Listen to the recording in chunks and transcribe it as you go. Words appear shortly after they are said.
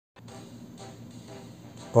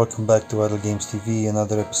Welcome back to Idle Games TV,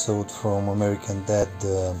 another episode from American Dad,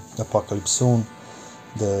 Apocalypse soon,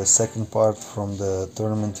 the second part from the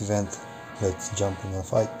tournament event. Let's jump in and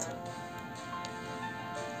fight.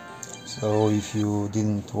 So if you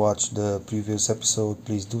didn't watch the previous episode,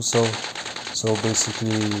 please do so. So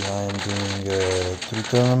basically I am doing 3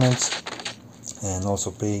 tournaments and also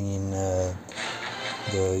playing in the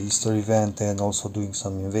Easter event and also doing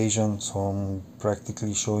some invasion. So I'm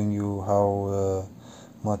practically showing you how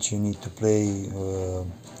much you need to play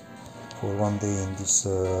for one day in this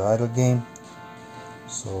idle game.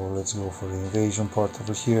 So let's go for the invasion part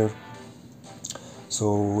over here.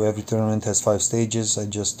 So every tournament has 5 stages. I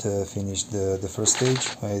just finished the first stage.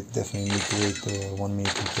 I definitely need to wait 1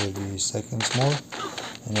 minute and 30 seconds more,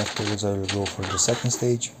 and afterwards I will go for the second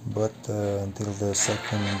stage. But until the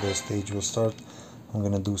second stage will start, I'm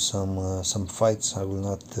gonna do some fights. I will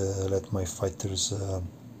not let my fighters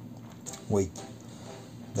wait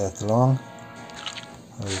that long.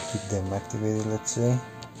 I will keep them activated, let's say.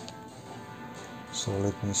 So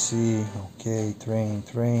let me see. Okay, train,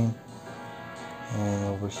 and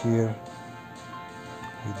over here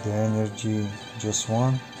with the energy, just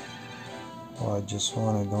one. Why just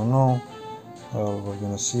one? I don't know. Well, we're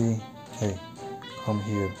gonna see. Hey, come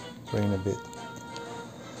here, train a bit.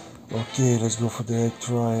 Okay, let's go for the egg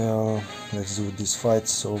trial. Let's do this fight.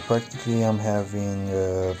 So practically I'm having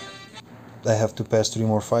I have to pass 3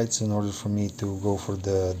 more fights in order for me to go for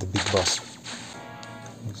the big boss.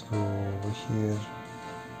 Let's go over here.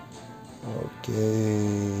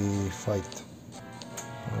 Okay, fight.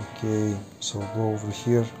 Okay, so go over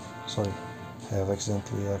here. Sorry, I have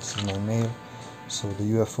accidentally accessed my mail. So the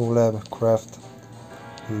UFO lab craft.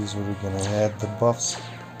 Here's where we're gonna add the buffs,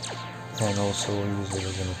 and also here's where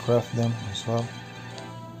we're gonna craft them as well.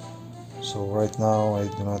 So right now I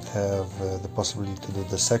do not have the possibility to do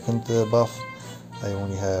the second buff. I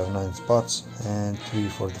only have 9 spots and 3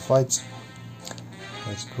 for the fights.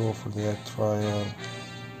 Let's go for the egg trial.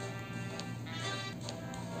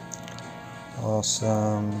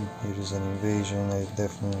 Awesome. Here is an invasion. I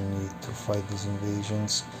definitely need to fight these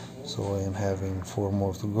invasions, so I am having 4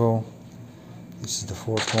 more to go. This is the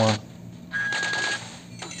 4th one.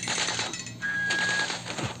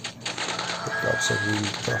 The cops are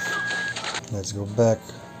really tough. Let's go back.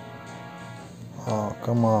 Oh,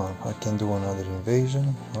 come on. I can do another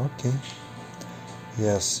invasion. Okay.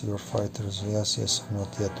 Yes, your fighters. Yes, I'm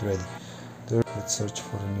not yet ready. Let's search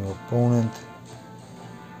for a new opponent.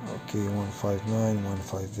 Okay, 159,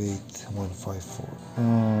 158,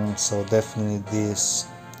 154. So definitely this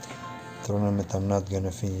tournament I'm not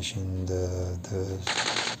gonna finish in the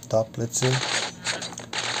top, let's say.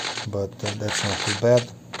 But that's not too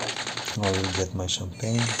bad. I will get my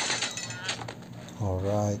champagne.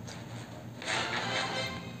 Alright.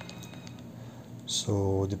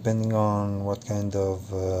 So depending on what kind of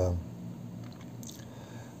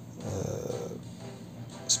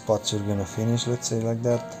spots you're gonna finish, let's say like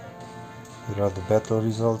that. Here are the battle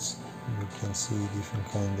results. You can see different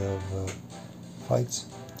kind of fights.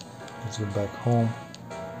 Let's go back home.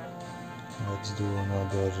 Let's do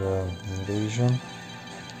another invasion.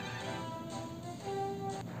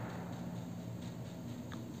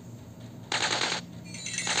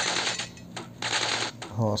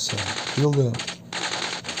 Awesome. Kill them.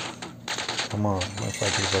 Come on, my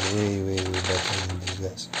fighters are way better than these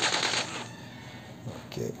guys.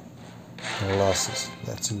 Okay, no losses,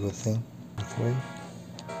 that's a good thing.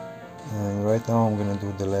 And right now I'm gonna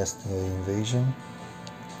do the last invasion.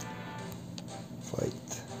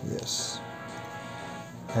 Fight, yes.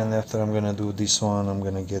 And after I'm gonna do this one, I'm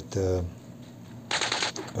gonna get a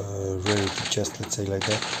rarity chest, let's say like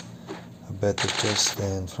that. A better chest,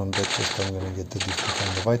 and from that chest I'm gonna get a different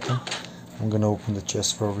kind of item. I'm gonna open the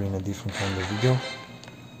chest probably in a different kind of video.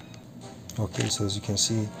 Okay, so as you can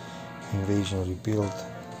see, invasion repealed,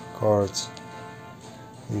 cards,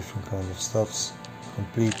 different kind of stuffs,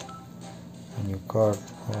 complete, a new card,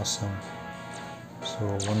 awesome. So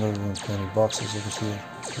 120 boxes over here,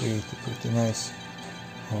 pretty nice.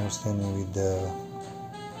 Almost ending with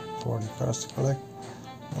 40 cards to collect.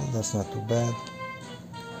 Well, that's not too bad.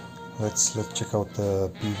 Let's check out the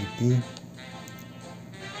PvP.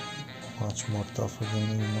 Much more tougher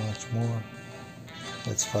than me, much more.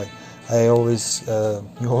 Let's fight. You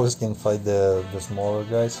always can fight the smaller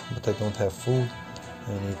guys, but I don't have food.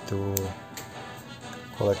 I need to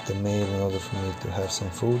collect the mail in order for me to have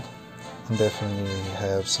some food. And definitely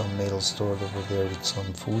have some mail stored over there with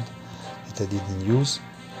some food that I didn't use.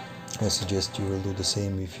 I suggest you will do the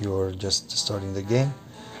same if you are just starting the game.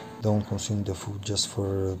 Don't consume the food just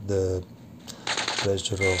for the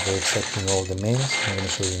pleasure of accepting all the mails. I'm going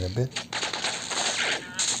to show you in a bit.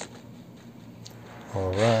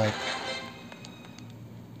 Alright.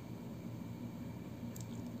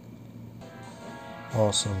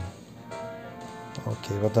 Awesome.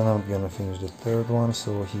 Okay, but then I'm gonna finish the third one.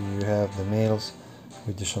 So here you have the males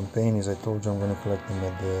with the champagne. As I told you, I'm gonna collect them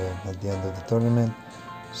at the end of the tournament.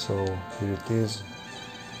 So here it is.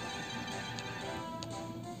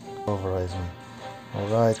 Pulverize me.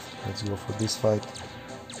 Alright, let's go for this fight.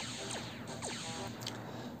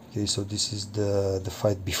 Okay, so this is the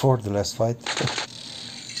fight before the last fight.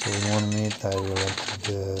 So in 1 minute I will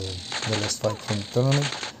enter the last fight from the tournament.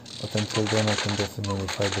 But until then I can definitely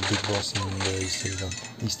fight the big boss in the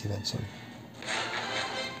East event, sorry.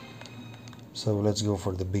 So let's go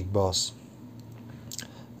for the big boss.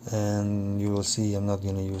 And you will see I'm not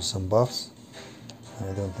gonna use some buffs.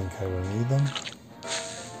 I don't think I will need them.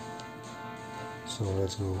 So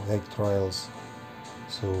let's go egg trials.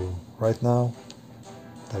 So right now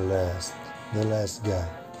the last guy.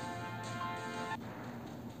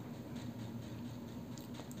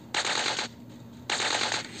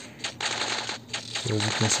 So as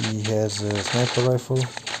you can see, he has a sniper rifle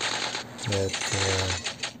that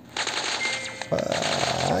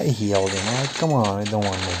I healed him. Come on, I don't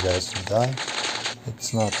want my guys to die.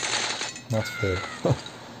 It's not fair.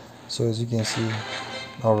 So as you can see,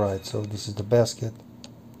 alright, so this is the basket.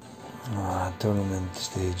 Tournament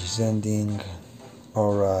stage is ending.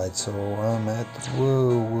 Alright, so I'm at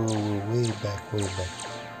way back.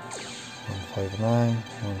 159,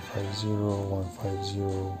 150, 150,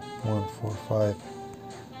 145.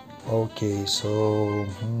 Okay, so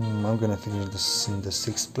I'm gonna finish this in the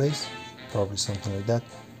 6th place, probably something like that.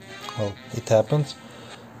 Well, it happens,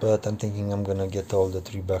 but I'm thinking I'm gonna get all the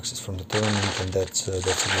 3 boxes from the tournament, and that's a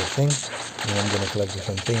good thing. And I'm gonna collect the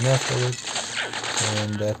campaign afterwards,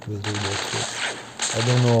 and that will do the trick. I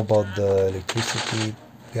don't know about the electricity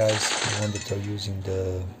guys, the one that are using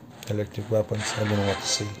the electric weapons. I don't know what to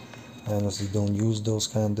say. I honestly don't use those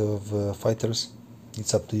kind of fighters.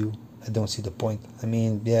 It's up to you. I don't see the point. I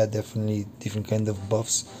mean, yeah, definitely different kind of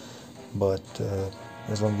buffs, but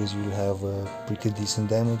as long as you have pretty decent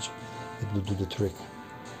damage, it will do the trick.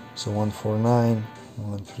 So 149,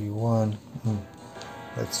 131.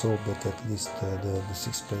 Let's hope that at least the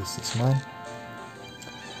 6th place is mine.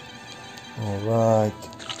 Alright.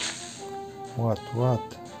 What?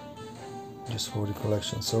 Just for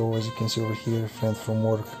recollection. So as you can see over here, friend from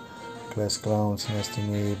work, class clowns, nasty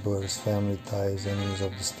neighbors, family ties, enemies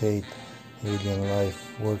of the state, alien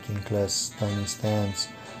life, working class, tiny stands,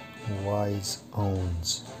 wise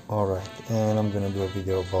owns. Alright, and I'm gonna do a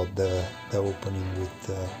video about the opening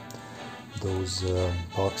with those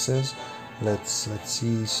boxes. Let's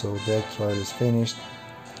see. So that trial is finished.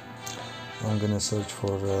 I'm gonna search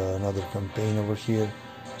for another campaign over here.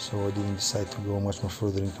 So I didn't decide to go much more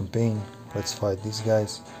further in campaign. Let's fight these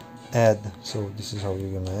guys. Add. So this is how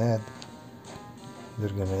you're gonna add. They're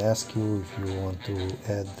gonna ask you if you want to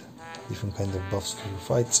add different kind of buffs for your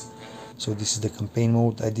fights. So this is the campaign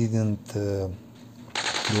mode. I didn't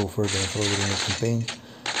go further and further in the campaign.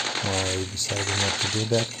 I decided not to do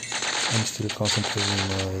that. I'm still concentrating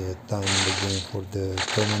my time in the game for the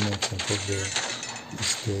tournaments and for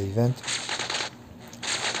the event.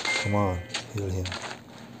 Come on, heal him.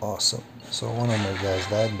 Awesome. So one of my guys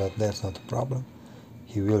died, but that's not a problem.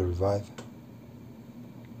 He will revive.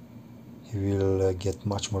 He will get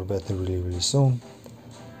much more better really soon.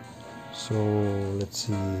 So let's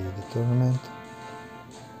see the tournament.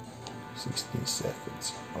 16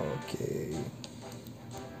 seconds.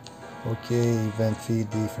 Okay, event feed,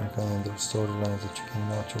 different kind of storylines that you can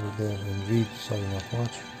watch over there and read. Sorry, not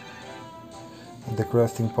watch. And the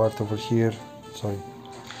crafting part over here. Sorry,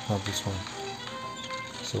 not this one.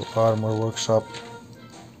 So armor workshop.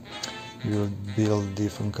 You'll build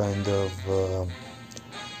different kind of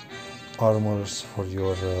armors for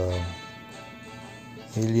your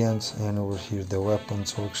aliens, and over here the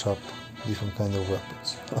weapons workshop, different kind of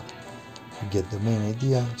weapons. You get the main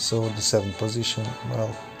idea. So the 7th position,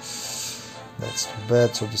 well, that's too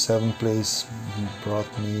bad. So the 7th place brought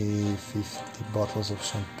me 50 bottles of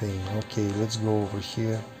champagne. Okay, let's go over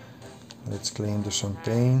here. Let's claim the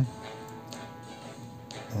champagne,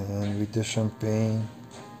 and with the champagne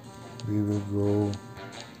we will go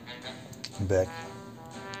back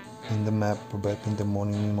in the map, back in the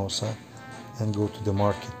morning Mimosa, and go to the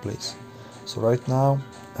marketplace. So right now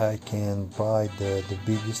I can buy the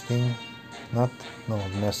biggest thing, the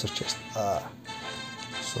master chest.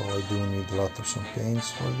 So I do need a lot of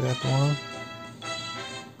champagnes for that one,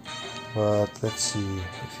 but let's see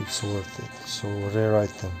if it's worth it. So rare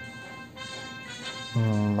item,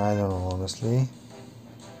 I don't know honestly.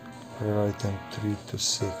 Rare item 3 to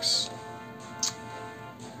 6.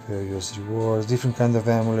 various rewards, different kind of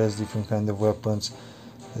amulets, different kind of weapons.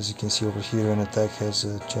 As you can see over here, an attack has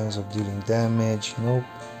a chance of dealing damage. Nope.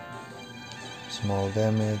 Small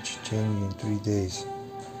damage, changing in 3 days.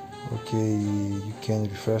 Okay, you can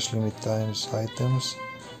refresh limit times items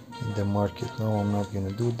in the market. No, I'm not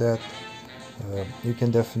gonna do that. You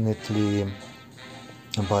can definitely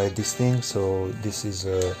buy this thing. So this is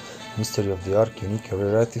a Mystery of the Ark, unique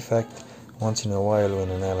rare artifact. Once in a while, when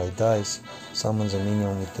an ally dies, summons a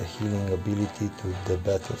minion with a healing ability to the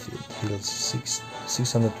battlefield. Heals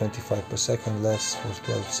 625 per second, lasts for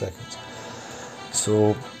 12 seconds.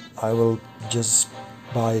 So I will just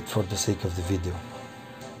buy it for the sake of the video.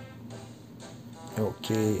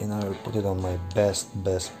 Okay, and I will put it on my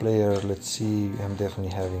best player. Let's see, I'm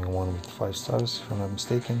definitely having one with 5 stars if I'm not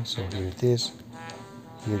mistaken. So here it is.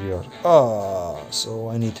 Here you are. So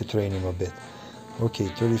I need to train him a bit. Okay,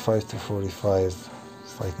 35 to 45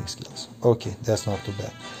 fighting skills. Okay, that's not too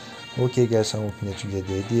bad. Okay guys, I'm hoping that you get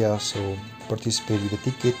the idea. So participate with a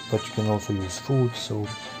ticket, but you can also use food, so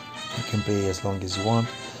you can play as long as you want.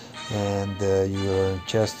 And you earn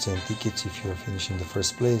chests and tickets if you're finishing the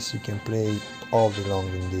first place. You can play all day long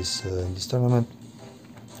in this tournament.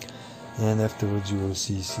 And afterwards you will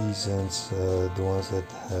see seasons, the ones that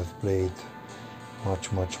have played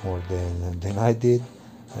much more than I did.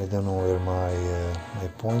 I don't know where my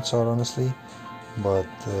points are honestly, but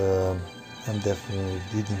I'm definitely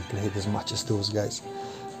didn't play it as much as those guys.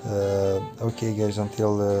 Okay guys,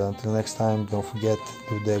 until next time, don't forget,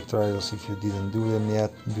 do the egg trials if you didn't do them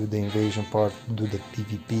yet, do the invasion part, do the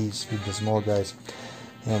PvPs with the small guys,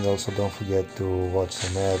 and also don't forget to watch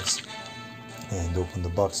some ads and open the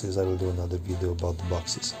boxes. I will do another video about the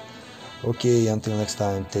boxes. Okay, until next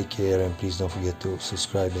time, take care, and please don't forget to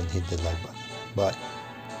subscribe and hit the like button. Bye.